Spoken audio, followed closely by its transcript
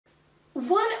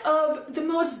One of the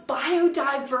most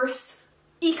biodiverse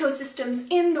ecosystems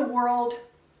in the world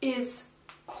is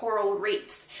coral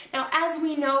reefs. Now, as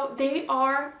we know, they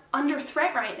are under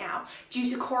threat right now due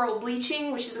to coral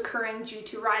bleaching, which is occurring due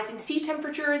to rising sea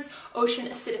temperatures, ocean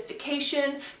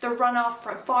acidification, the runoff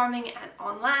from farming and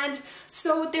on land.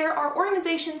 So there are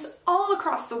organizations all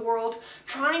across the world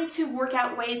trying to work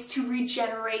out ways to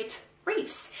regenerate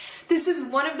reefs. This is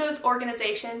one of those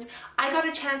organizations. I got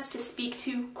a chance to speak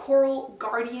to coral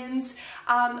guardians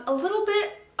a little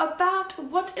bit about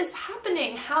what is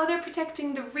happening, how they're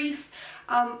protecting the reef,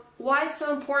 why it's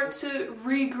so important to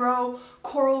regrow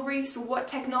coral reefs, what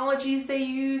technologies they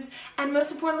use, and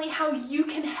most importantly, how you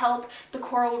can help the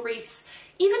coral reefs,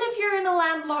 even if you're in a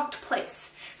landlocked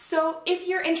place. So if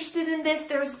you're interested in this,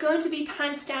 there's going to be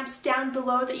timestamps down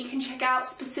below that you can check out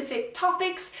specific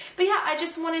topics. But yeah, I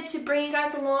just wanted to bring you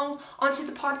guys along onto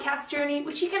the podcast journey,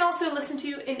 which you can also listen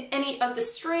to in any of the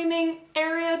streaming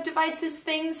area devices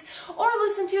things, or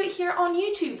listen to it here on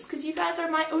YouTube, because you guys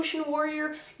are my Ocean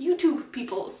Warrior YouTube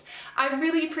peoples. I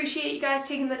really appreciate you guys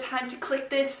taking the time to click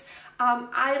this.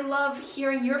 I love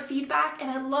hearing your feedback,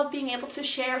 and I love being able to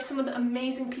share some of the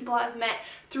amazing people I've met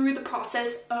through the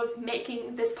process of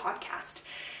making this podcast.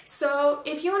 So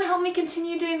if you want to help me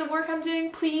continue doing the work I'm doing,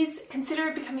 please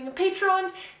consider becoming a patron.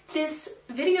 This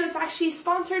video is actually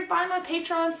sponsored by my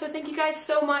Patreon, so thank you guys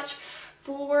so much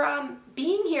for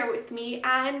being here with me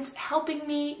and helping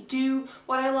me do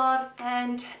what I love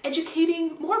and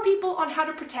educating more people on how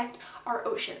to protect our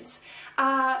oceans.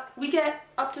 We get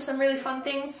up to some really fun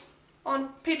things on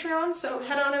Patreon, so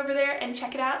head on over there and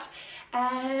check it out.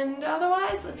 And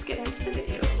otherwise, let's get into the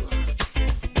video.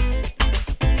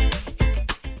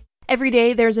 Every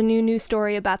day there's a new news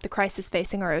story about the crisis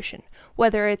facing our ocean,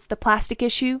 whether it's the plastic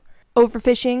issue,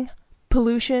 overfishing,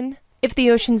 pollution. If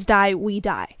the oceans die, we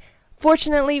die.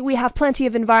 Fortunately, we have plenty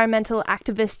of environmental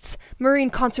activists, marine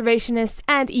conservationists,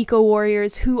 and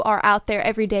eco-warriors who are out there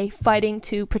every day fighting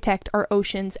to protect our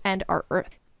oceans and our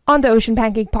Earth. On the Ocean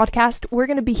Pancake podcast, we're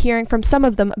going to be hearing from some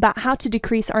of them about how to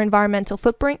decrease our environmental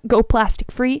footprint, go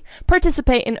plastic free,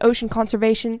 participate in ocean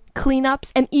conservation,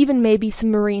 cleanups, and even maybe some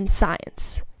marine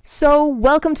science. So,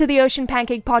 welcome to the Ocean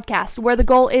Pancake podcast, where the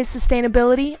goal is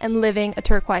sustainability and living a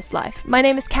turquoise life. My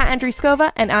name is Kat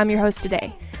Andriskova, and I'm your host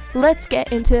today. Let's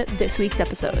get into this week's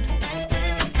episode.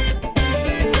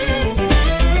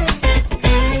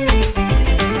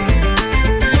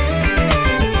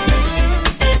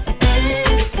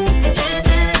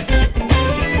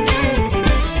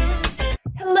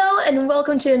 And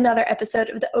welcome to another episode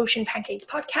of the Ocean Pancakes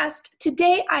podcast.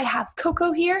 Today I have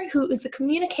Coco here, who is the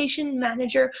communication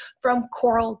manager from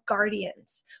Coral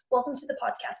Guardians. Welcome to the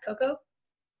podcast, Coco.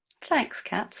 Thanks,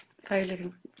 Kat.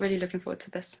 Really looking forward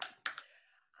to this.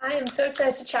 I am so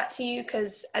excited to chat to you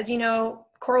because, as you know,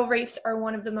 coral reefs are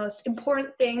one of the most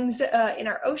important things in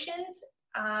our oceans.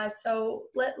 So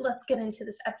let's get into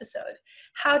this episode.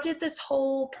 How did this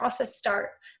whole process start?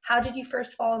 How did you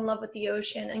first fall in love with the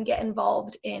ocean and get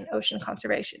involved in ocean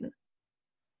conservation?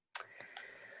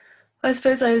 I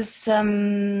suppose I was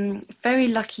very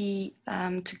lucky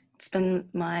to spend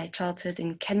my childhood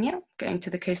in Kenya, going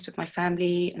to the coast with my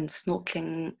family and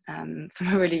snorkeling from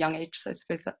a really young age. So I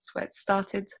suppose that's where it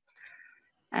started.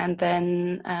 And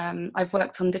then I've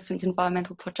worked on different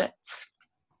environmental projects,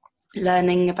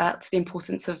 learning about the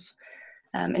importance of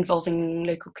involving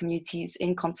local communities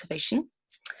in conservation.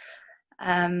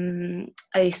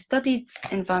 I studied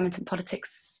environment and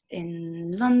politics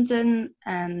in London,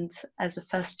 and as a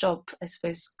first job, I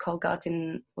suppose Coral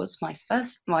Guardian was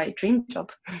my dream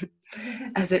job,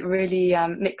 as it really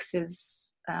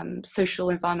mixes social,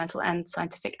 environmental and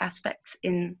scientific aspects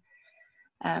in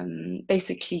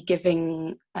basically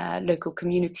giving local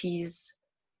communities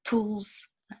tools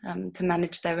to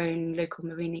manage their own local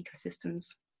marine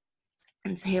ecosystems.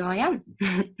 And so here I am.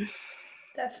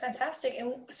 That's fantastic.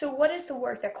 And so what is the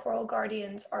work that Coral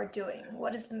Guardians are doing?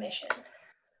 What is the mission?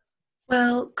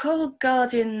 Well, Coral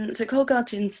Guardian's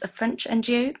a French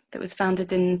NGO that was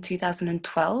founded in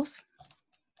 2012.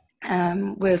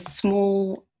 We're a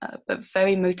small but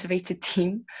very motivated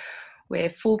team. We're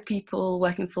 4 people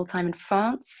working full-time in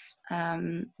France,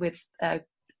 with an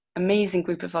amazing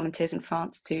group of volunteers in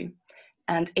France too,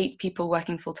 and 8 people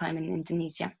working full-time in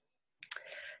Indonesia.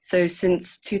 So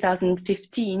since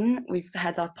 2015, we've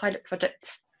had our pilot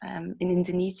project in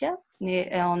Indonesia,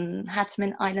 on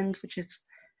Hataman Island, which is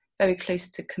very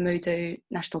close to Komodo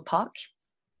National Park.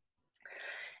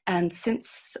 And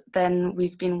since then,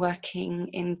 we've been working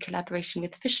in collaboration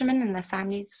with fishermen and their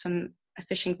families from a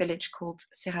fishing village called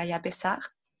Seraya Besar.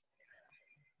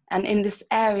 And in this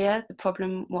area, the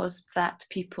problem was that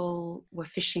people were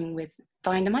fishing with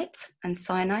dynamite and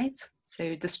cyanide,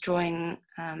 so destroying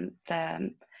their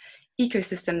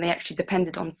ecosystem they actually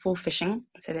depended on for fishing.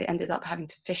 So they ended up having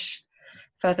to fish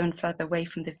further and further away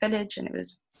from the village, and it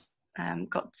was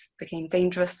became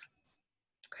dangerous.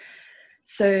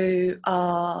 So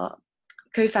our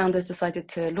co-founders decided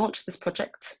to launch this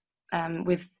project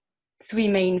with three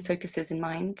main focuses in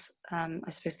mind. I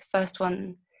suppose the first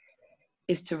one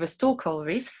is to restore coral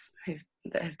reefs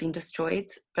that have been destroyed,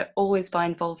 but always by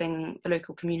involving the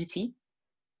local community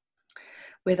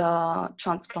with our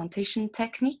transplantation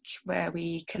technique, where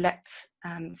we collect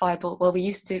viable, well, we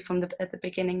used to, at the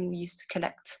beginning, we used to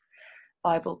collect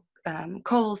viable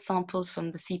coral samples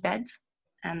from the seabed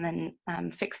and then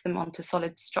fix them onto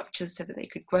solid structures so that they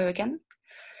could grow again.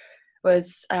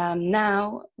 Whereas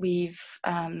now we've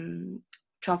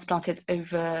transplanted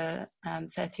over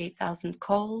 38,000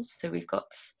 corals, so we've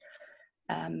got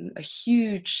a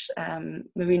huge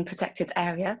marine protected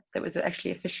area that was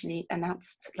actually officially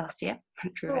announced last year.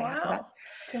 Which we're very happy about.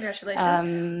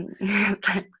 Congratulations.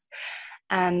 Thanks.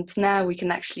 And now we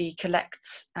can actually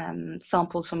collect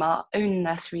samples from our own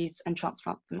nurseries and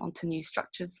transplant them onto new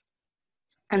structures.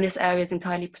 And this area is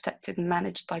entirely protected and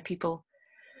managed by people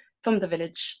from the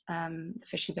village, the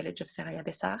fishing village of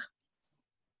Seraya-Bessar.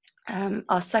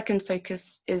 Our second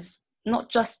focus is not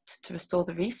just to restore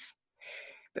the reef,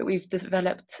 but we've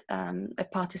developed a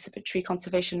participatory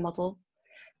conservation model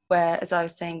where, as I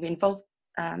was saying, we involve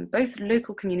both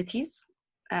local communities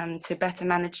to better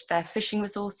manage their fishing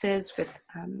resources with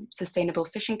sustainable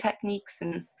fishing techniques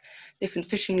and different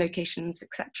fishing locations,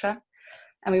 etc.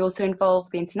 And we also involve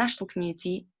the international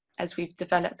community as we've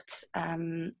developed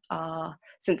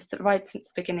since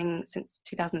the beginning, since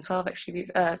 2012, actually,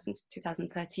 since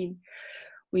 2013,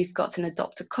 we've got an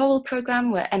Adopt a Coral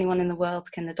program where anyone in the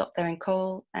world can adopt their own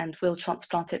coral, and we'll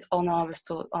transplant it on our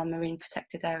marine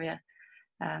protected area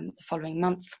the following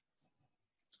month.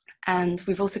 And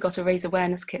we've also got a raise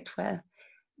awareness kit where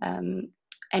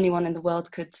anyone in the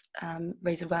world could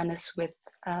raise awareness with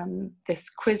this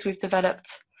quiz we've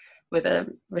developed with a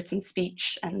written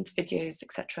speech and videos,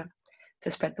 etc., to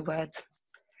spread the word.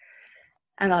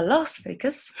 And our last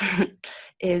focus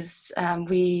is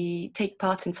we take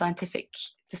part in scientific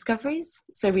discoveries.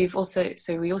 So we also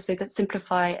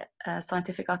simplify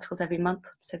scientific articles every month,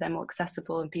 so they're more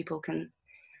accessible and people can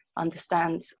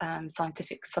understand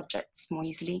scientific subjects more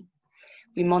easily.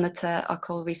 We monitor our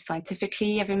coral reef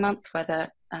scientifically every month,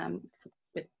 whether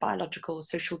with biological,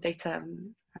 social data,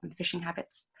 and fishing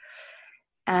habits.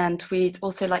 And we'd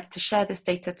also like to share this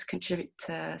data to contribute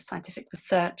to scientific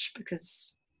research,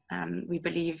 because we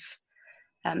believe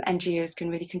NGOs can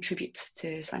really contribute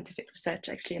to scientific research,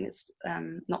 actually, and it's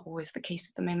not always the case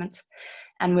at the moment.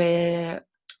 And we're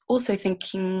also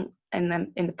thinking in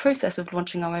the process of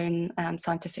launching our own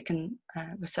scientific and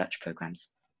research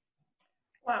programs.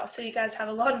 Wow, so you guys have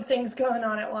a lot of things going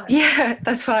on at once. Yeah,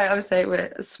 that's why I would say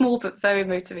we're a small but very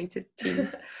motivated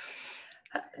team.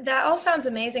 That all sounds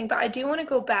amazing, but I do want to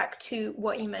go back to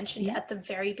what you mentioned at the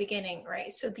very beginning,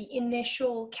 right? So the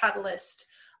initial catalyst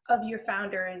of your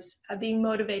founders being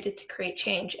motivated to create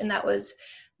change, and that was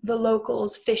the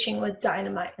locals fishing with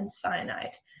dynamite and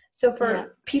cyanide. So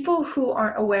for people who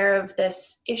aren't aware of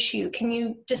this issue, can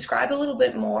you describe a little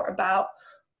bit more about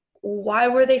why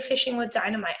were they fishing with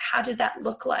dynamite? How did that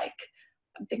look like?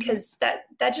 Because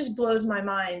that just blows my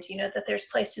mind, you know, that there's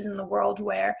places in the world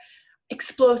where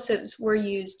explosives were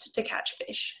used to catch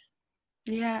fish.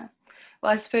 Yeah,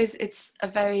 well, I suppose it's a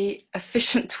very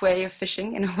efficient way of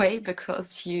fishing in a way,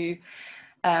 because you,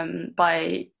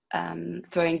 by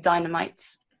throwing dynamite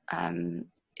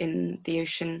in the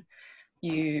ocean,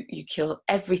 you kill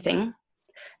everything,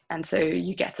 and so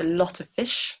you get a lot of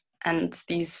fish. And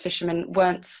these fishermen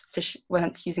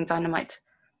weren't using dynamite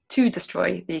to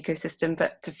destroy the ecosystem,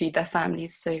 but to feed their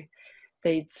families. So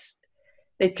they'd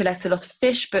collect a lot of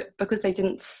fish, but because they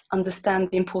didn't understand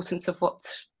the importance of what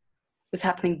was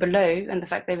happening below and the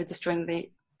fact they were destroying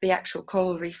the actual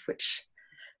coral reef, which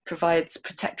provides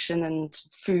protection and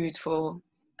food for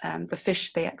the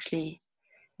fish they actually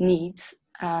need,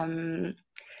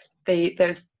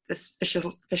 there's this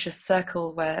vicious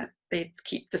circle where they'd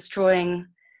keep destroying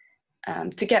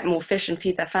to get more fish and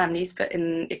feed their families, but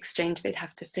in exchange they'd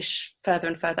have to fish further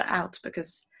and further out,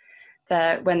 because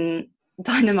when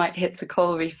dynamite hits a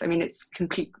coral reef, I mean, it's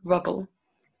complete rubble.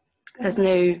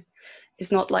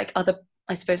 It's not like other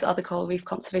coral reef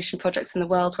conservation projects in the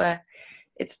world where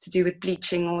it's to do with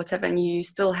bleaching or whatever, and you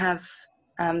still have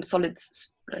solid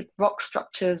like rock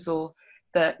structures, or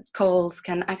the corals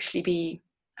can actually be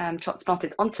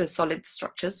transplanted onto solid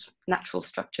structures, natural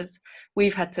structures,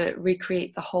 we've had to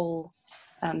recreate the whole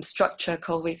structure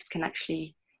coral reefs can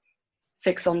actually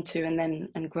fix onto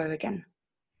and grow again.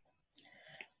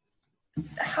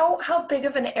 How big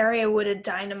of an area would a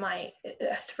dynamite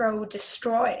throw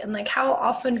destroy, and like how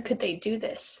often could they do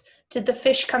this? Did the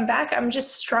fish come back? I'm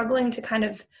just struggling to kind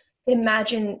of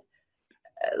imagine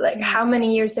like how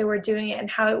many years they were doing it and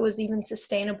how it was even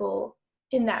sustainable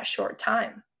in that short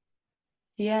time.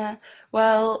 Yeah,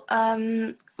 well,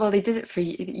 they did it for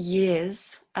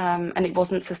years, and it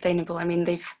wasn't sustainable. I mean,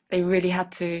 they really had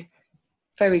to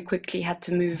very quickly had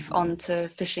to move on to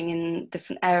fishing in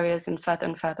different areas and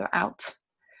further out.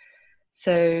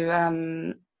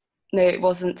 So no, it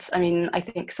wasn't. I mean, I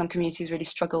think some communities really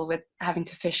struggle with having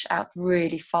to fish out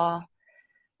really far,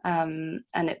 and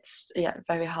it's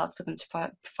very hard for them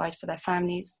to provide for their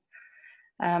families.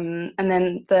 And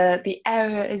then the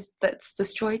area that's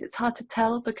destroyed, it's hard to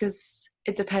tell because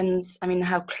it depends. I mean,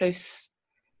 how close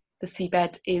the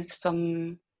seabed is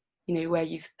from where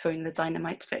you've thrown the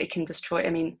dynamite, but it can destroy. I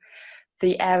mean,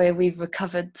 the area we've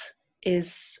recovered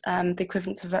is the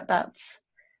equivalent of about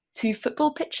 2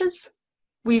 football pitches.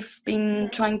 We've been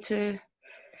trying to,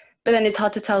 but then it's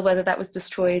hard to tell whether that was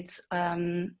destroyed,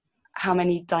 how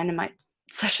many dynamite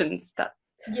sessions that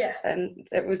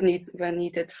that were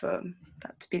needed for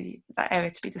that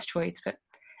area to be destroyed. But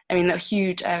I mean, a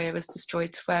huge area was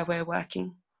destroyed where we're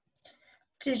working.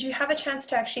 Did you have a chance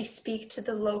to actually speak to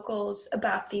the locals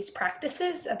about these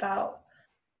practices, about,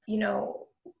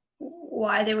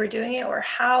 why they were doing it, or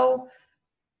how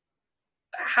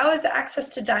is access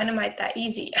to dynamite that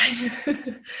easy?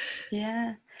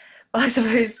 Yeah. Well, I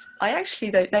suppose I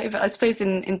actually don't know, but I suppose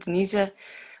in Indonesia,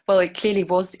 well, it clearly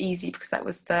was easy because that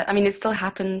was it still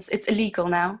happens. It's illegal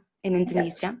now in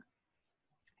Indonesia.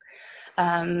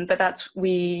 Yes. But that's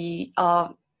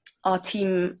our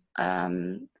team,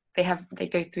 they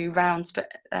go through rounds,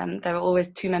 but there are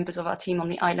always 2 members of our team on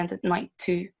the island at night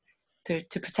to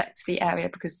protect the area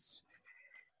because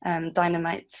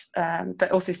dynamite,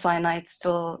 but also cyanide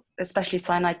still, especially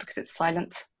cyanide because it's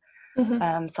silent.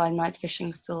 Cyanide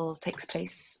fishing still takes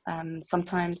place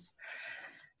sometimes.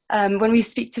 When we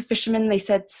speak to fishermen, they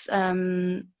said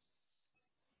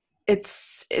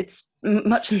it's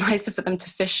much nicer for them to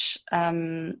fish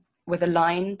with a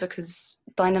line because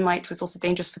dynamite was also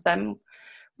dangerous for them.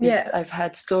 I've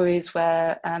heard stories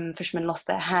where fishermen lost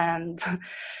their hand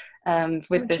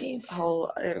with this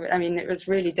whole. I mean, it was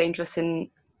really dangerous in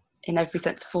every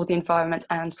sense for the environment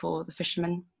and for the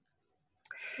fishermen.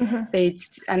 They'd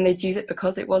use it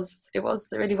because it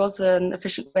really was an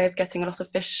efficient way of getting a lot of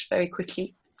fish very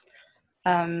quickly.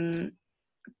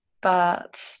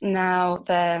 But now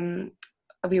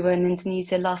we were in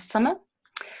Indonesia last summer,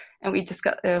 and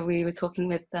we were talking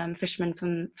with fishermen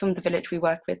from the village we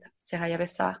work with, Seraya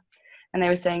Besar, and they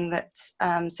were saying that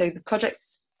so the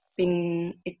project's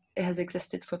it has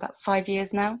existed for about 5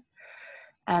 years now,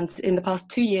 and in the past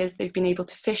 2 years they've been able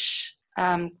to fish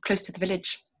close to the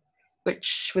village,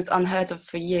 which was unheard of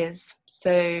for years.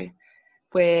 So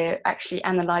we're actually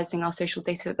analysing our social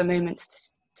data at the moment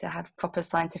to have proper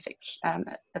scientific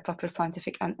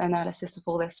analysis of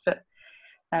all this, but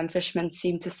fishermen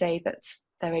seem to say that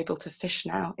they're able to fish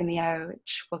now in the area,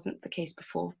 which wasn't the case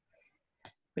before,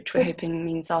 which we're hoping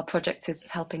means our project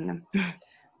is helping them.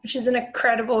 Which is an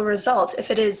incredible result if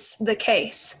it is the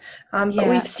case. But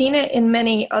we've seen it in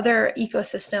many other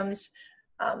ecosystems,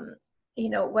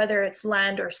 whether it's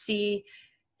land or sea,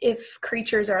 if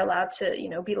creatures are allowed to,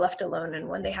 be left alone, and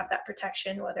when they have that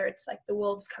protection, whether it's like the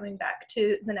wolves coming back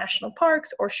to the national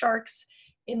parks or sharks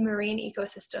in marine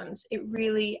ecosystems, it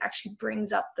really actually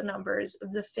brings up the numbers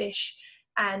of the fish,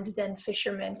 and then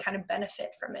fishermen kind of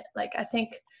benefit from it. Like, I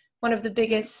think one of the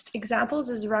biggest examples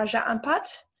is Raja Ampat,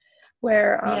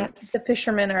 where the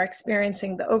fishermen are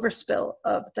experiencing the overspill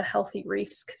of the healthy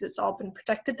reefs because it's all been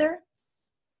protected there.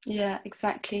 Yeah,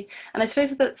 exactly. And I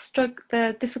suppose that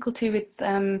the difficulty with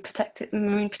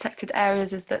marine protected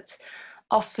areas is that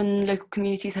often local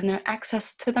communities have no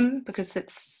access to them because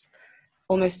it's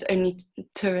almost only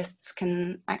tourists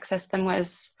can access them,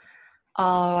 whereas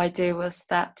our idea was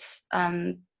that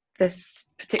this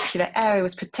particular area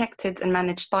was protected and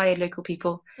managed by local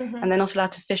people, and they're not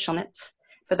allowed to fish on it,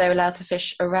 but they're allowed to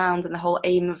fish around, and the whole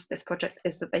aim of this project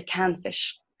is that they can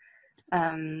fish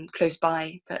close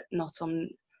by, but not on.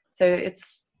 So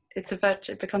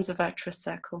it becomes a virtuous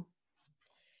circle.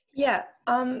 Yeah,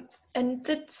 and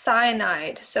the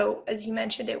cyanide. So as you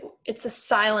mentioned, it's a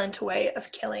silent way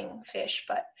of killing fish.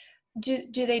 But do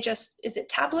they is it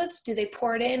tablets? Do they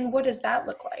pour it in? What does that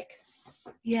look like?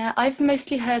 Yeah, I've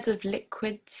mostly heard of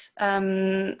liquid,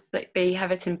 like they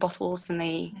have it in bottles and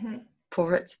they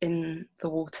pour it in the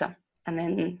water and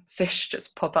then fish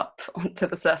just pop up onto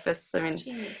the surface. I mean,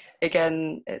 Jeez.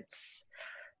 again, it's,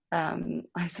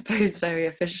 I suppose, very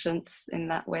efficient in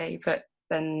that way, but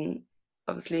then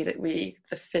obviously that the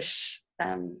fish,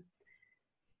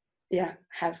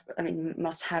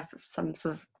 must have some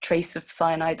sort of trace of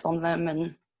cyanide on them,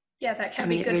 and Yeah, that I can't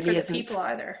be mean, it good for really the isn't. people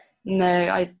either.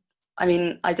 No, I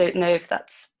mean, I don't know if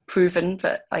that's proven,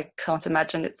 but I can't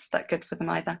imagine it's that good for them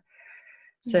either.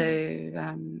 So,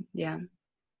 yeah.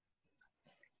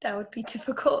 That would be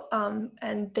difficult,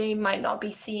 and they might not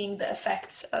be seeing the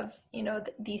effects of,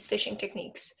 these fishing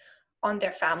techniques on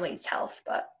their family's health,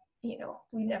 but, we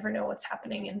never know what's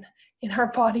happening in our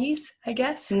bodies, I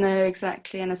guess. No,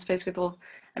 exactly. And I suppose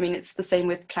I mean, it's the same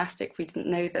with plastic. We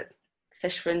didn't know that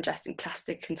fish were ingesting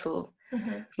plastic until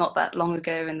not that long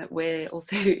ago, and that we're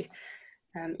also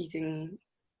eating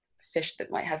fish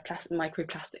that might have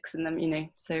microplastics in them,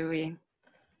 so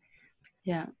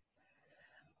yeah.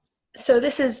 So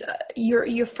this is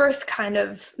your first kind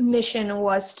of mission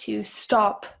was to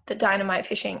stop the dynamite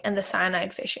fishing and the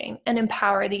cyanide fishing and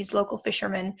empower these local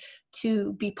fishermen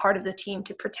to be part of the team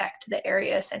to protect the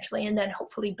area essentially, and then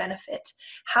hopefully benefit.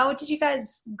 How did you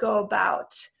guys go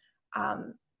about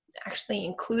actually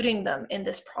including them in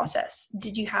this process?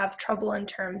 Did you have trouble in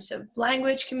terms of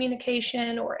language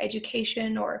communication or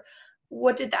education, or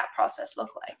what did that process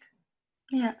look like?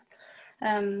 Yeah.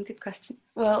 Good question.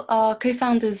 Well, our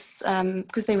co-founders,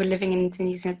 because they were living in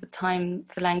Indonesia at the time,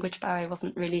 the language barrier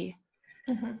wasn't really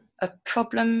a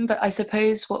problem. But I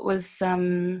suppose what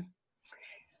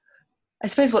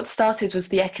started was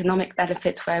the economic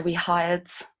benefit, where we hired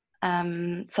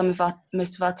most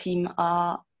of our team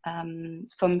are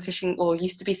from fishing or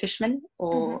used to be fishermen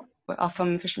or are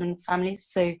from fishermen families.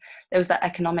 So there was that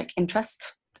economic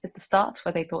interest at the start,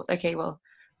 where they thought, okay, well,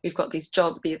 we've got these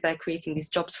jobs, they're creating these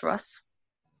jobs for us.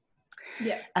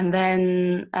 Yeah. And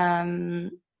then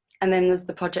as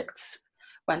the project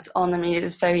went on, I mean, it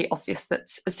was very obvious that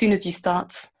as soon as you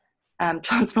start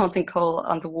transplanting coral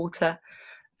underwater,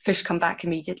 fish come back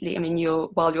immediately. I mean,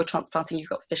 while you're transplanting, you've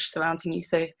got fish surrounding you,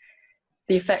 so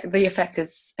the effect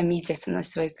is immediate. And I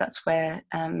suppose that's where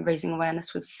raising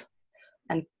awareness was,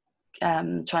 and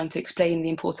trying to explain the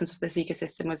importance of this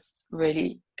ecosystem was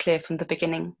really clear from the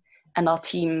beginning. And our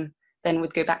team then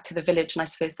would go back to the village, and I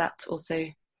suppose that also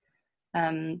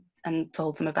and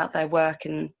told them about their work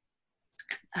and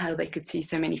how they could see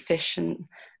so many fish, and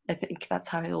I think that's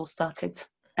how it all started.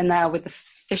 And now with the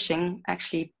fishing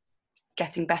actually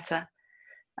getting better,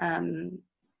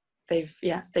 they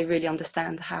really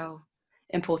understand how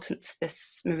important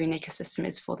this marine ecosystem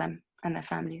is for them and their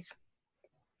families.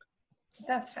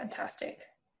 That's fantastic.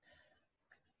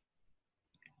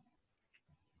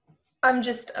 I'm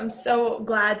so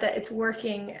glad that it's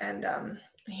working, and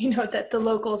that the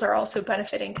locals are also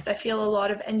benefiting, because I feel a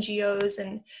lot of NGOs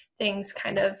and things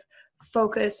kind of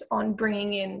focus on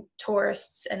bringing in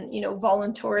tourists and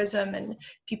voluntourism and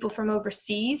people from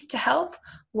overseas to help,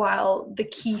 while the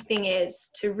key thing is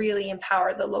to really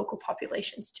empower the local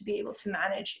populations to be able to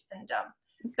manage and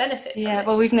benefit from it.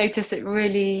 Well, we've noticed it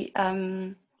really,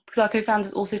 because our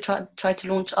co-founders also tried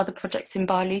to launch other projects in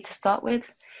Bali to start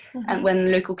with. And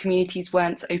when local communities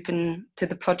weren't open to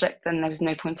the project, then there was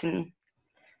no point in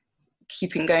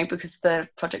keeping going, because the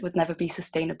project would never be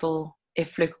sustainable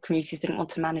if local communities didn't want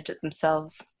to manage it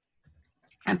themselves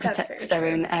and protect their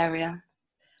own area.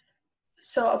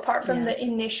 So apart from the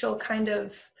initial kind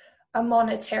of a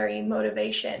monetary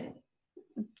motivation,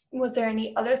 was there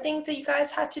any other things that you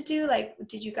guys had to do? Like,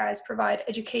 did you guys provide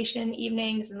education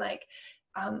evenings and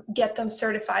get them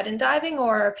certified in diving,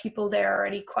 or are people there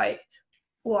already quite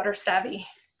water savvy?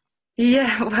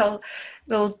 Yeah,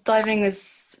 well, diving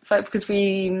is, because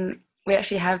we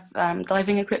actually have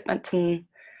diving equipment, and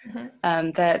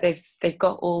they've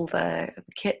got all the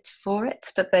kit for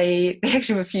it, but they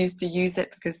actually refuse to use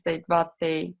it because they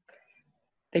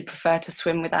prefer to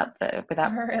swim without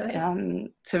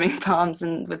swimming palms,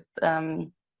 and with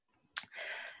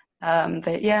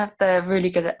they're really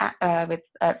good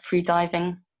at free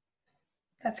diving.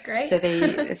 That's great. So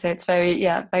it's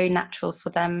very natural for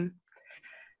them.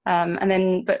 And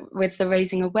then, but with the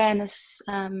raising awareness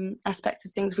aspect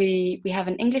of things, we have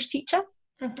an English teacher,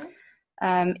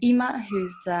 Ima, who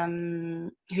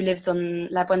lives on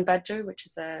Labuan Bajo, which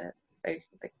is the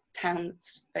town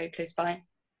that's very close by,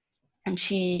 and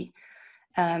she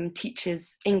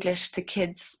teaches English to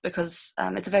kids because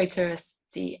it's a very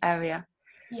touristy area.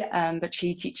 Yeah. But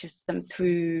she teaches them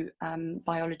through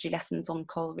biology lessons on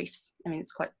coral reefs. I mean,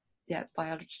 it's quite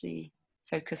biology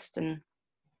focused, and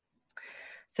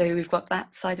So we've got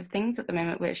that side of things at the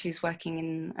moment, where she's working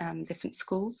in different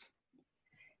schools,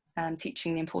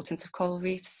 teaching the importance of coral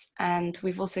reefs. And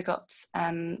we've also got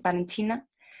Valentina,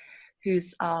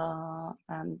 who's our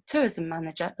tourism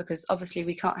manager, because obviously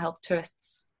we can't help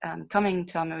tourists coming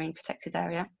to our marine protected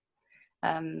area.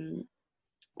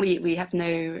 We have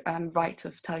no right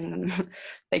of telling them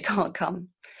they can't come.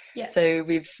 Yeah. So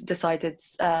we've decided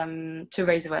to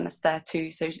raise awareness there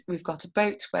too. So we've got a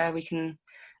boat where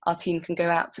our team can go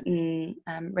out and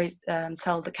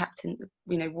tell the captain,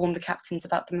 warn the captains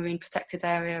about the marine protected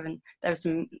area. And there are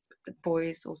some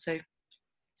buoys also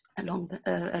along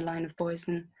a line of buoys,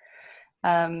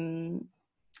 and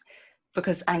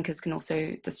because anchors can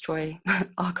also destroy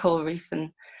our coral reef.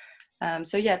 And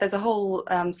so yeah, there's a whole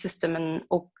system, and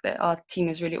our team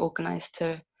is really organised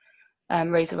to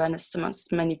raise awareness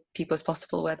amongst as many people as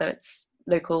possible, whether it's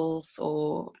locals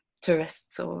or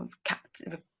tourists or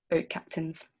boat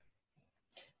captains.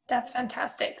 That's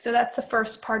fantastic. So that's the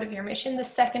first part of your mission. The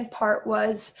second part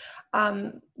was,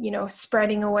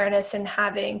 spreading awareness and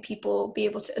having people be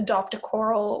able to adopt a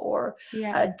coral or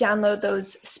download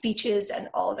those speeches and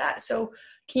all of that. So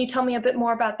can you tell me a bit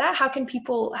more about that? How can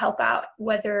people help out,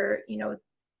 whether,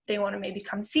 they want to maybe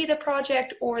come see the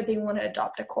project or they want to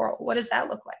adopt a coral? What does that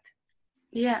look like?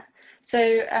 Yeah.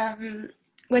 So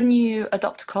when you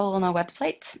adopt a coral on our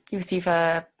website, you receive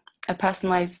a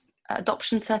personalised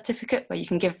adoption certificate where you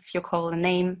can give your coral a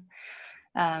name.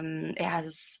 It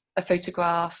has a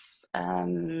photograph,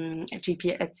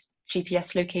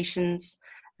 GPS locations,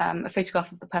 a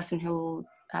photograph of the person who will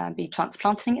be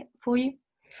transplanting it for you,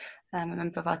 a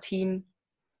member of our team.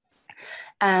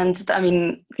 And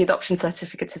the adoption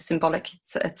certificate is symbolic.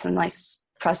 It's a nice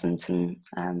present, and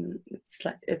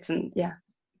it's a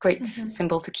great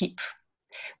symbol to keep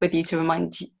with you to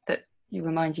remind you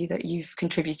that you've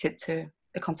contributed to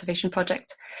a conservation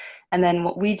project. And then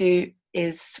what we do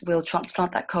is we'll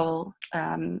transplant that coral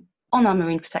on our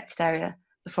marine protected area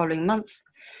the following month,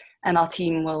 and our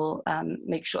team will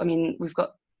make sure. We've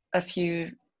got a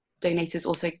few donators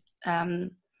also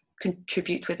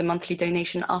contribute with a monthly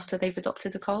donation after they've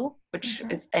adopted a coral, which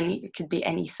it could be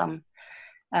any sum,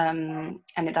 and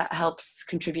that helps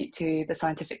contribute to the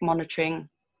scientific monitoring,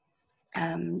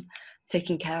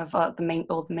 taking care of all the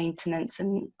maintenance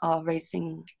and our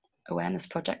raising awareness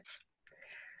projects.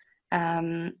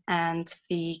 And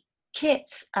the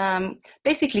kit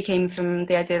basically came from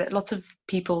the idea that lots of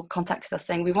people contacted us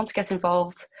saying we want to get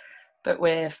involved, but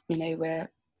we're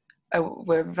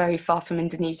very far from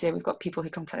Indonesia. We've got people who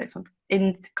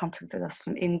contacted us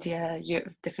from India,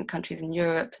 Europe, different countries in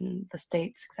Europe and the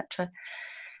States, etc.,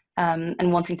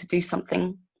 and wanting to do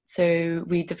something. So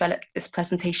we developed this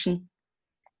presentation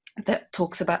that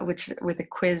talks about with a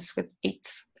quiz with 8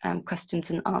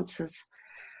 questions and answers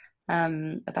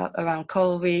around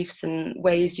coral reefs and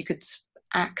ways you could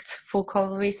act for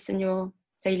coral reefs in your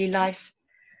daily life.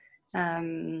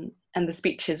 And the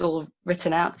speech is all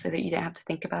written out so that you don't have to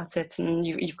think about it, and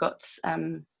you've got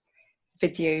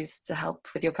videos to help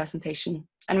with your presentation.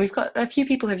 And we've got a few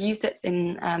people who have used it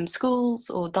in schools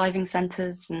or diving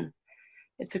centres, and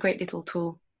it's a great little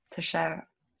tool to share.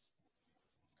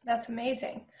 That's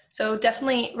amazing. So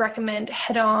definitely recommend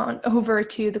head on over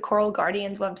to the Coral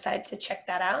Guardians website to check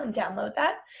that out and download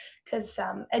that, because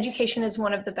education is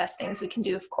one of the best things we can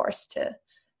do, of course, to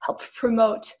help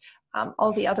promote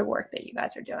all the other work that you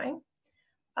guys are doing.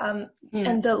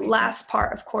 And the last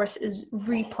part, of course, is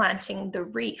replanting the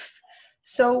reef.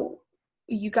 So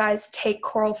you guys take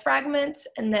coral fragments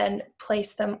and then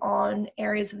place them on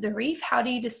areas of the reef. How do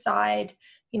you decide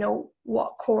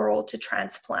what coral to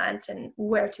transplant and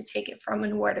where to take it from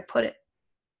and where to put it?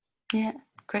 Yeah,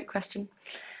 great question.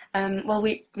 Well,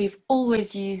 we've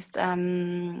always used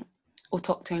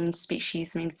autochthone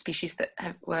species, species that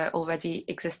were already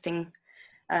existing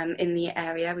in the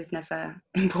area. We've never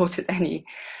imported any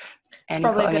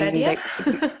probably a good idea.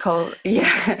 The coral,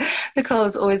 the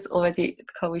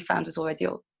coral we found was already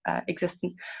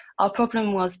existent. Our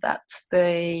problem was that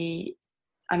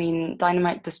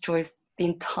dynamite destroys the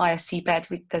entire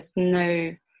seabed. There's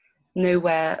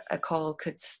nowhere a coral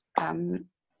could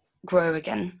grow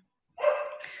again.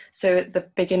 So at the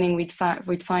beginning, we'd find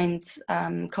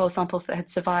coral samples that had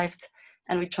survived,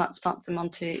 and we'd transplant them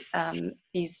onto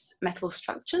these metal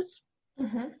structures,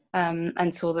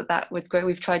 and saw that would grow.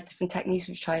 We've tried different techniques.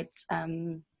 We've tried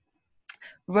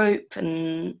rope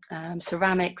and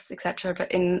ceramics, etc.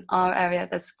 But in our area,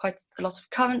 there's quite a lot of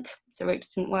current, so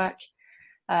ropes didn't work.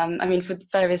 For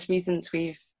various reasons,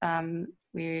 we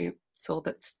saw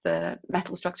that the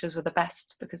metal structures were the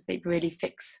best because they'd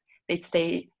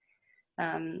stay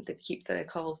that keep the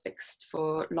coral fixed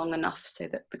for long enough so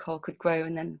that the coral could grow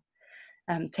and then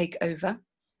take over.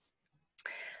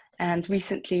 And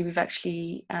recently we've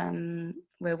actually,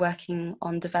 we're working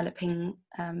on developing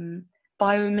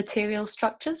biomaterial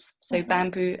structures, so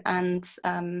bamboo and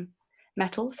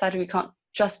metal. Sadly, we can't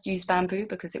just use bamboo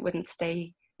because it wouldn't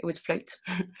stay, it would float.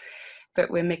 But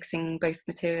we're mixing both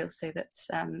materials so that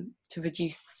to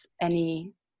reduce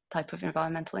any type of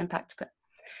environmental impact. But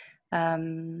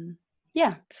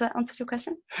yeah, does that answer your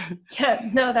question? Yeah,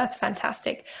 no, that's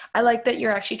fantastic. I like that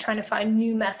you're actually trying to find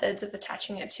new methods of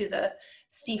attaching it to the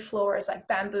sea floors, like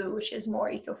bamboo, which is more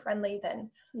eco-friendly than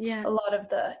a lot of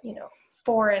the, you know,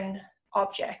 foreign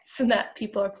objects that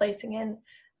people are placing in.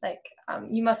 Like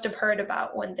you must have heard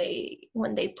about when they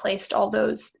placed all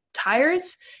those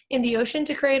tires in the ocean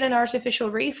to create an artificial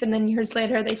reef, and then years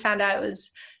later they found out it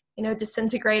was, you know,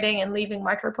 disintegrating and leaving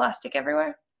microplastic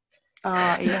everywhere.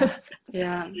 Yes,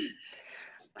 yeah.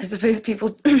 I suppose people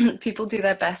do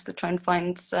their best to try and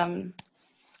find some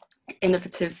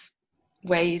innovative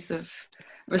ways of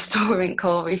restoring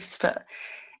coral reefs, but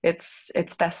it's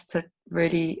best to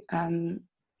really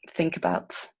think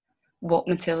about what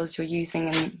materials you're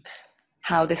using and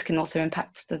how this can also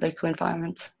impact the local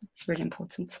environment. It's really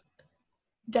important.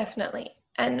 Definitely.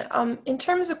 And in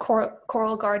terms of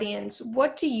coral guardians,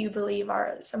 what do you believe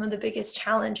are some of the biggest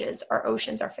challenges our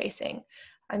oceans are facing?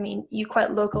 I mean, you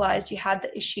quite localized, you had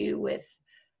the issue with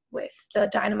the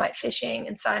dynamite fishing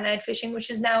and cyanide fishing, which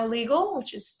is now illegal,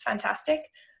 which is fantastic.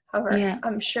 However,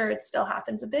 I'm sure it still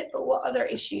happens a bit, but what other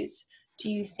issues do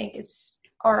you think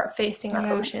are facing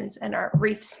our oceans and our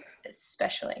reefs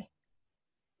especially?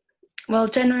 Well,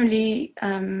 generally,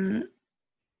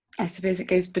 I suppose it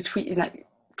goes between, like,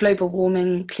 global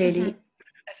warming clearly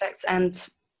affects, and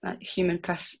human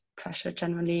pressure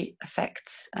generally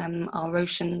affects our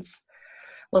oceans.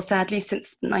 Well, sadly,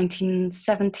 since the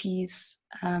 1970s,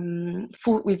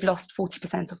 we've lost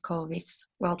 40% of coral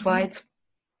reefs worldwide,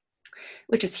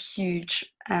 which is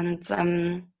huge. And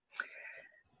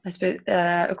I suppose,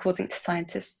 according to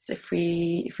scientists, if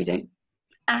we don't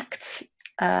act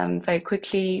very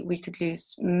quickly, we could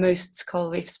lose most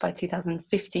coral reefs by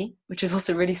 2050, which is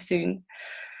also really soon.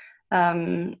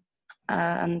 And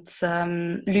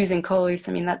losing coral reefs,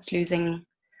 I mean, that's losing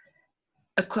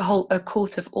a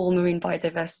quarter of all marine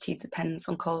biodiversity depends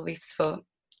on coral reefs for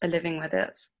a living, whether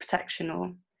that's protection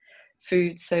or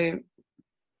food. So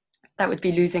that would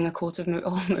be losing a quarter of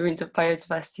all marine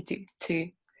biodiversity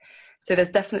too. So there's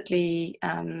definitely,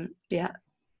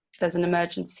 there's an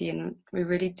emergency, and we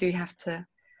really do have to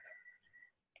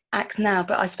act now.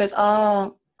 But I suppose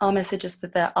our message is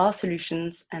that there are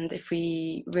solutions, and if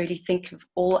we really think of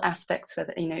all aspects,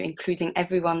 whether, you know, including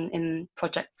everyone in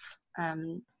projects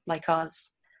like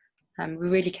ours, we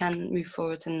really can move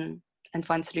forward and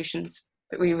find solutions.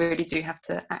 But we really do have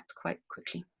to act quite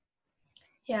quickly.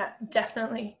 Yeah,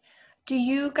 definitely. Do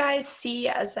you guys see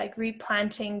as like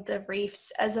replanting the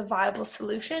reefs as a viable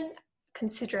solution,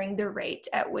 considering the rate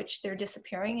at which they're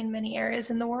disappearing in many areas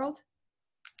in the world?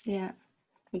 Yeah,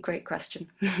 great question.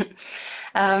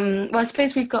 Well, I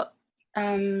suppose we've got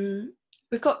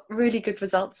really good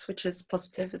results, which is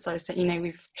positive. As I said, you know,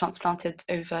 we've transplanted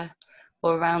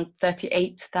around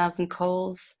 38,000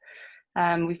 corals.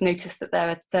 We've noticed that there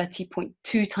are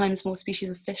 30.2 times more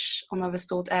species of fish on our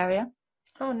restored area.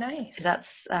 Oh, nice. So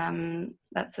that's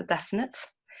a definite.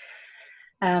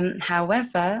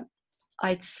 However,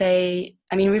 I'd say,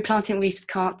 I mean, replanting reefs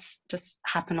can't just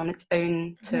happen on its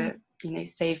own to, you know,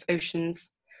 save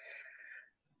oceans.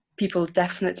 People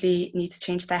definitely need to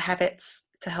change their habits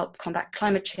to help combat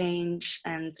climate change,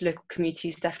 and local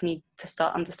communities definitely need to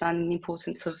start understanding the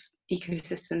importance of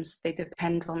ecosystems they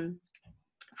depend on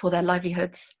for their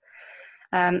livelihoods.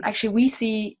 Actually, we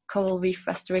see coral reef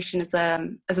restoration as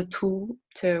a tool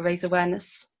to raise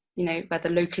awareness, you know, whether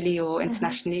locally or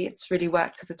internationally. It's really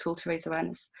worked as a tool to raise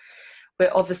awareness.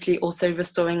 We're obviously also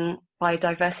restoring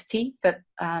biodiversity, but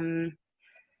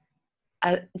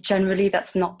generally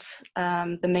that's not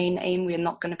the main aim. We're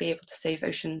not going to be able to save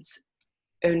oceans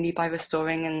only by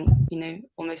restoring and, you know,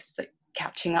 almost like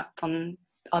catching up on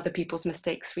other people's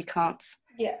mistakes. We can't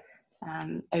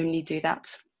only do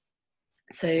that.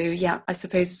 So yeah, I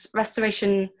suppose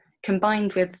restoration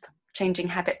combined with changing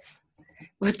habits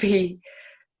would be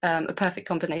a perfect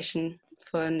combination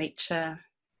for nature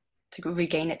to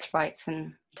regain its rights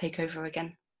and take over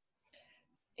again.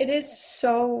 It is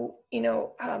so, you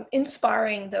know,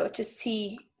 inspiring though to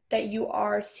see that you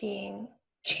are seeing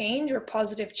change or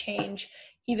positive change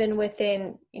even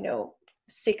within, you know,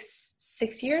 6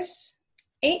 years.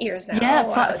 8 years now. Yeah, oh,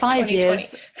 wow, 5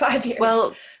 years. 5 years.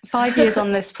 Well, 5 years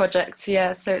on this project,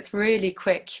 yeah, so it's really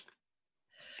quick.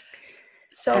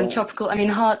 So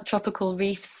And hard tropical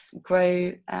reefs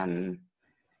grow,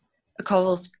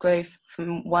 corals grow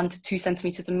from 1 to 2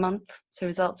 centimeters a month. So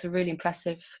results are really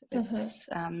impressive.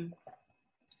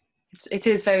 It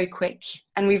is very quick.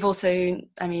 And we've also,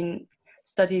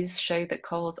 studies show that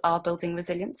corals are building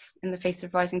resilience in the face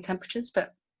of rising temperatures,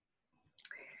 but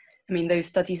those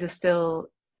studies are still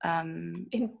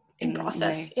in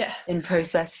process. Yeah. In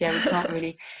process. Yeah, we can't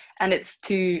really, and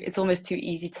it's almost too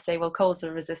easy to say, well, corals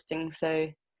are resisting, so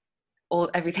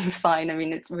everything's fine.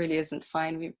 It really isn't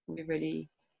fine. We really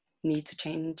need to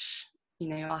change,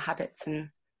 our habits and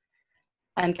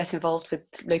get involved with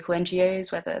local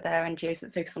NGOs, whether they're NGOs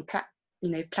that focus on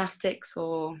plastics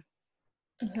or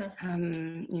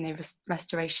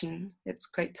restoration. It's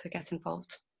great to get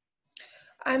involved.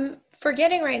 I'm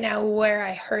forgetting right now where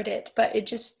I heard it, but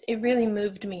it really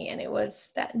moved me, and it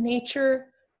was that nature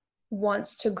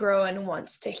wants to grow and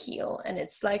wants to heal, and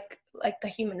it's like the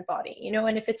human body,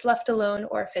 and if it's left alone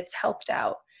or if it's helped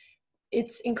out,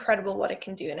 it's incredible what it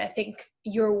can do. And I think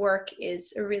your work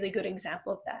is a really good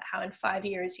example of that, how in 5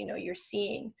 years, you're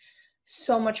seeing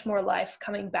so much more life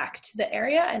coming back to the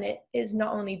area, and it is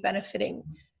not only benefiting,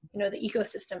 the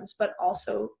ecosystems, but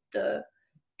also the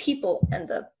people and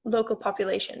the local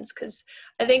populations. Because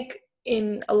I think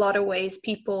in a lot of ways,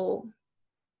 people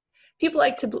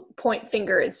like to point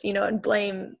fingers, and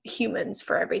blame humans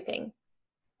for everything.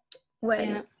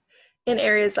 When in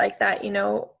areas like that,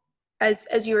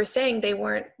 as you were saying, they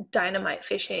weren't dynamite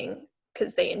fishing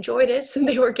because they enjoyed it and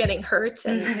they were getting hurt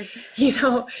and,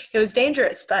 it was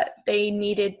dangerous, but they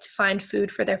needed to find food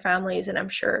for their families. And I'm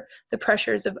sure the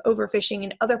pressures of overfishing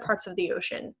in other parts of the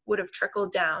ocean would have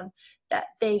trickled down, that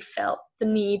they felt the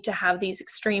need to have these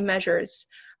extreme measures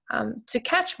to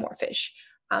catch more fish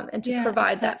and to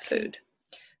provide that food.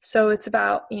 So it's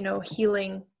about,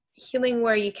 healing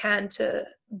where you can to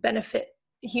benefit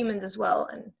humans as well.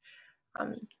 And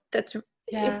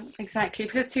exactly,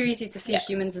 because it's too easy to see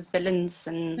humans as villains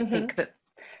and think that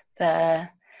they're,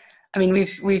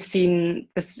 we've seen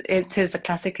this. It is a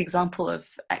classic example of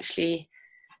actually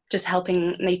just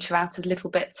helping nature out a little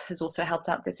bit has also helped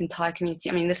out this entire community.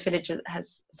 This village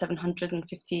has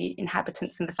 750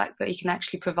 inhabitants, and the fact that you can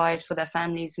actually provide for their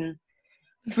families and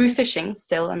through fishing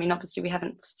still. Obviously we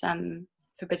haven't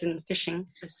forbidden fishing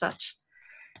as such,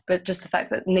 but just the fact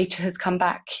that nature has come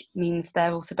back means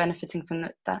they're also benefiting from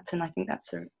that. And I think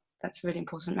that's a really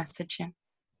important message.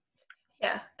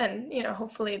 Yeah, and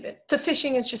hopefully the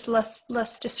fishing is just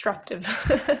less disruptive.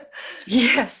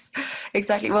 Yes,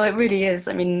 exactly. Well, it really is.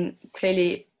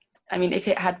 Clearly, if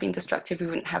it had been destructive, we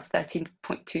wouldn't have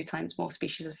 13.2 times more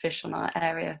species of fish on our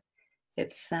area.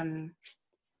 It's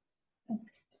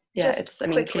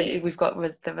clearly we've got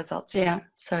the results. Yeah,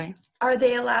 sorry. Are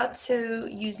they allowed to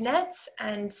use nets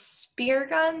and spear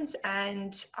guns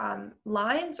and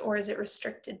lines, or is it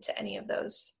restricted to any of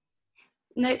those?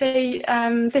 No, they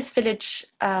this village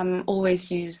always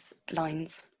use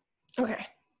lines. Okay.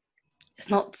 It's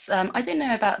not. I don't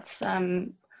know about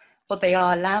what they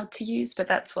are allowed to use, but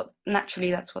that's what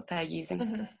they're using.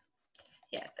 Mm-hmm.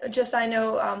 Yeah, just I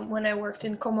know when I worked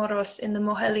in Comoros in the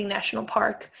Moheli National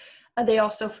Park, they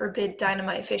also forbid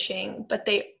dynamite fishing, but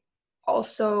they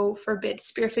also forbid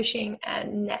spearfishing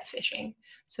and net fishing.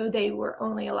 So they were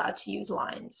only allowed to use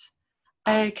lines.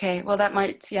 Okay, well that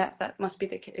must be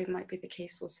it might be the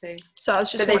case also. So I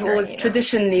was just wondering,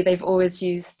 traditionally they've always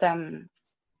used line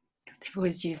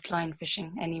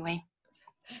fishing anyway.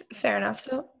 Fair enough.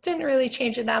 So didn't really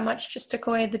change it that much, just took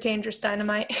away the dangerous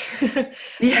dynamite and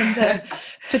the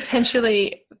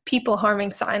potentially people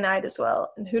harming cyanide as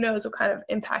well. And who knows what kind of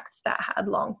impacts that had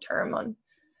long term on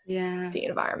the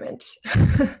environment.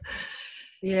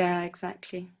 Yeah,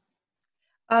 exactly.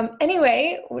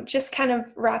 Anyway, just kind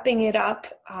of wrapping it up,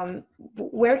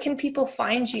 where can people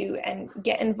find you and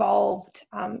get involved?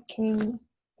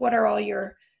 What are all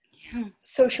your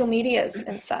social medias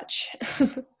and such?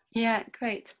 Yeah,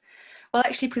 great. Well,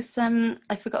 actually, because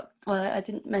I forgot, I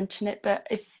didn't mention it, but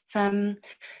if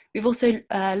we've also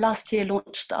last year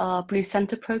launched our Blue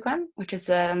Centre program, which is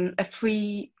a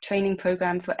free training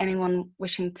program for anyone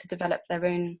wishing to develop their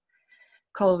own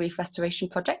coral reef restoration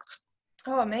project.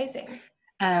 Oh, amazing.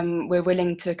 We're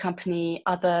willing to accompany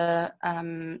other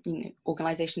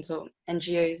organisations or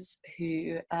NGOs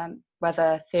who,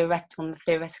 whether on the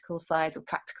theoretical side or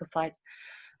practical side,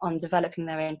 on developing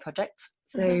their own projects.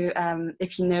 So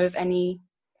if you know of any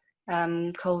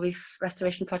coral reef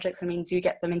restoration projects, do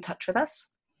get them in touch with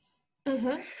us.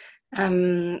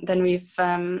 Then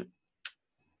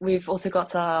we've also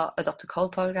got our Adopt a Coral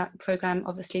program,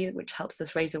 obviously, which helps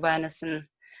us raise awareness and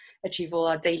achieve all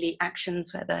our daily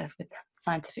actions, whether with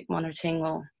scientific monitoring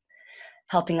or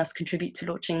helping us contribute to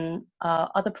launching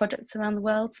other projects around the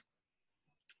world.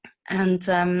 And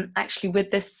actually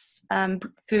with this,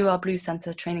 through our Blue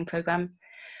Centre training programme,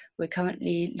 we're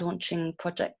currently launching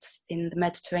projects in the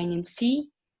Mediterranean Sea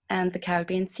and the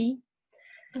Caribbean Sea.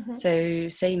 Mm-hmm. So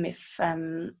same if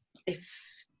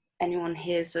anyone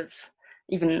hears of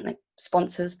even like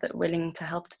sponsors that are willing to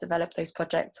help to develop those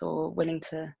projects or willing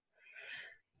to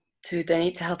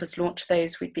donate to help us launch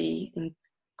those, we'd be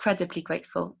incredibly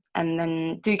grateful. And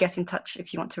then do get in touch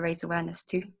if you want to raise awareness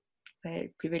too.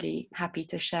 We'd be really happy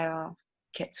to share our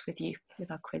kits with you, with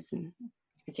our quiz and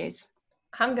videos.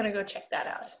 I'm going to go check that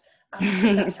out.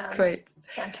 That sounds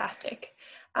fantastic.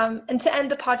 And to end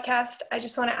the podcast, I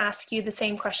just want to ask you the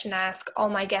same question I ask all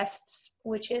my guests,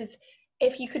 which is,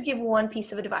 if you could give one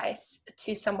piece of advice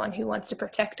to someone who wants to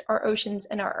protect our oceans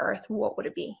and our Earth, what would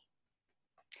it be?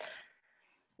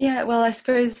 Yeah, well, I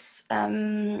suppose,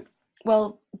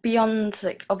 beyond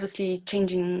like obviously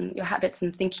changing your habits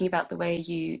and thinking about the way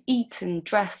you eat and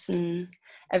dress and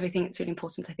everything, it's really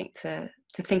important, I think, to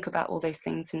think about all those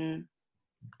things and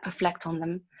reflect on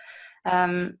them.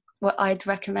 What I'd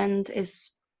recommend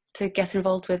is to get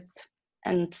involved with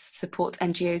and support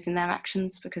NGOs in their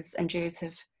actions, because NGOs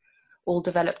have all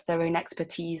developed their own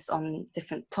expertise on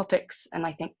different topics, and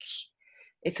I think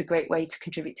it's a great way to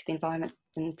contribute to the environment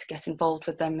and to get involved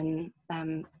with them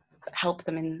and help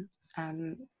them in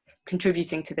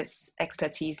contributing to this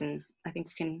expertise. And I think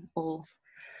we can all,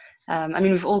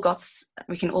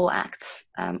 we can all act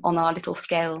on our little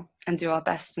scale and do our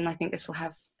best, and I think this will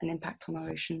have an impact on our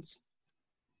oceans.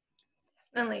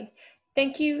 Definitely.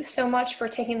 Thank you so much for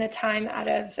taking the time out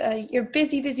of your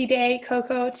busy day,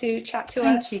 Coco, to chat to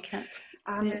us. Thank you, Kat.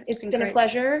 It's been a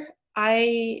pleasure.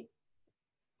 I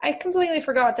completely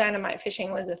forgot Dynamite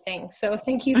Fishing was a thing, so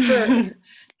thank you for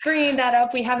bringing that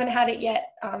up. We haven't had it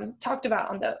yet talked about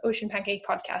on the Ocean Pancake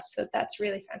podcast, so that's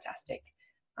really fantastic.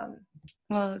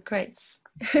 Well, great.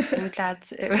 I'm glad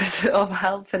it was of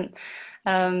help, and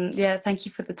thank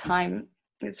you for the time.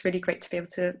 It's really great to be able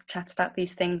to chat about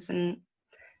these things and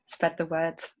spread the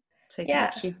word. So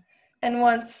thank you. And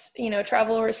once,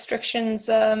 travel restrictions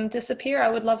disappear, I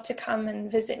would love to come and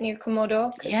visit near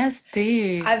Komodo. Yes,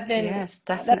 do. Yes,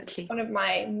 definitely. That's one of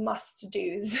my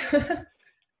must-dos.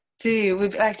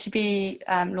 We'll actually be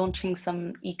launching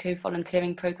some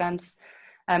eco-volunteering programs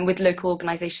with local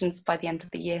organisations by the end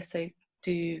of the year. So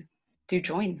do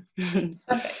join.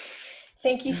 Perfect.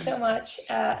 Thank you so much.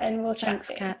 And we'll chat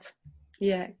soon. Thanks, Kat.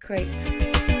 Yeah, great.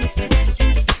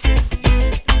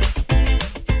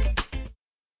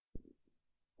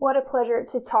 What a pleasure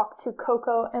to talk to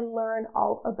Coco and learn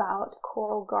all about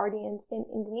coral guardians in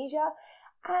Indonesia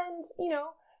and,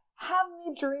 have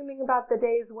me dreaming about the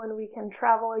days when we can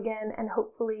travel again and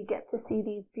hopefully get to see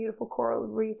these beautiful coral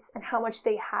reefs and how much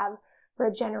they have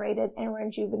regenerated and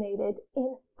rejuvenated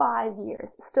in 5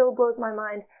 years. It still blows my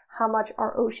mind how much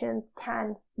our oceans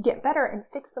can get better and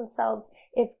fix themselves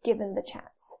if given the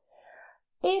chance.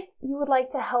 If you would like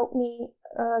to help me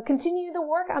continue the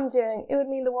work I'm doing, it would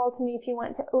mean the world to me if you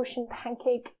went to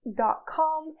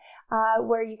oceanpancake.com,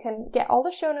 where you can get all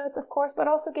the show notes, of course, but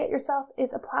also get yourself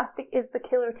Is a Plastic is the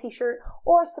Killer t-shirt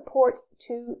or support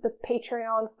to the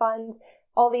Patreon fund.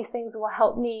 All these things will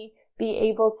help me be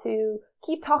able to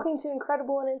keep talking to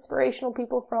incredible and inspirational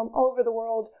people from all over the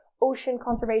world, ocean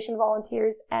conservation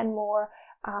volunteers and more,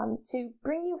 to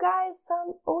bring you guys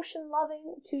some ocean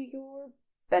loving to your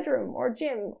bedroom or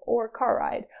gym or car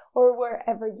ride or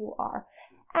wherever you are.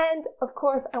 And of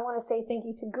course, I want to say thank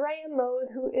you to Graham Mose,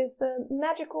 who is the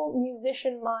magical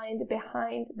musician mind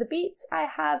behind the beats I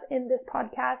have in this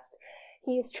podcast.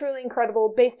 He's truly incredible,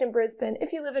 based in Brisbane.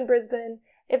 If you live in Brisbane,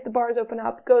 if the bars open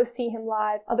up, go see him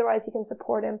live. Otherwise, you can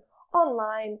support him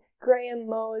online. Graham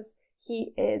Mose,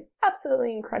 he is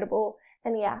absolutely incredible.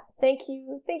 And yeah, thank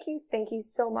you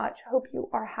so much. Hope you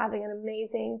are having an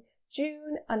amazing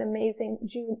June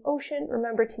ocean.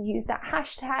 Remember to use that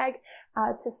hashtag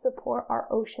to support our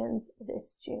oceans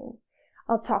this June.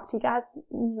 I'll talk to you guys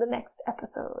in the next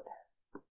episode.